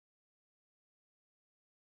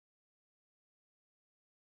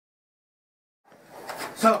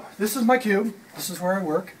So, this is my cube. This is where I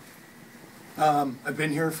work. I've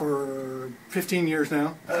been here for 15 years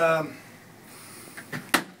now.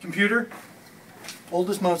 Computer,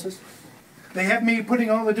 old as Moses. They have me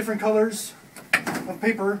putting all the different colors of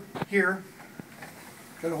paper here.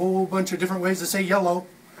 Got a whole bunch of different ways to say yellow.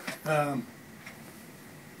 The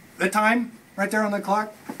time, right there on the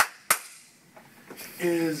clock,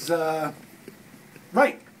 is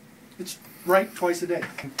right. It's right twice a day.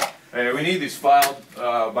 Hey, we need these filed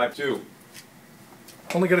by 2.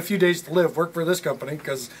 Only got a few days to live. Work for this company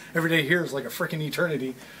because every day here is like a freaking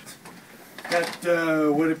eternity.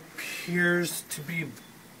 Got what appears to be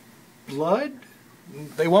blood.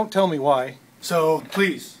 They won't tell me why. So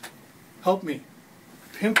please help me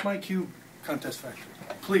pimp my cube contest factory.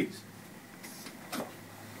 Please.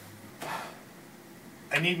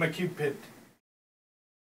 I need my cube pimped.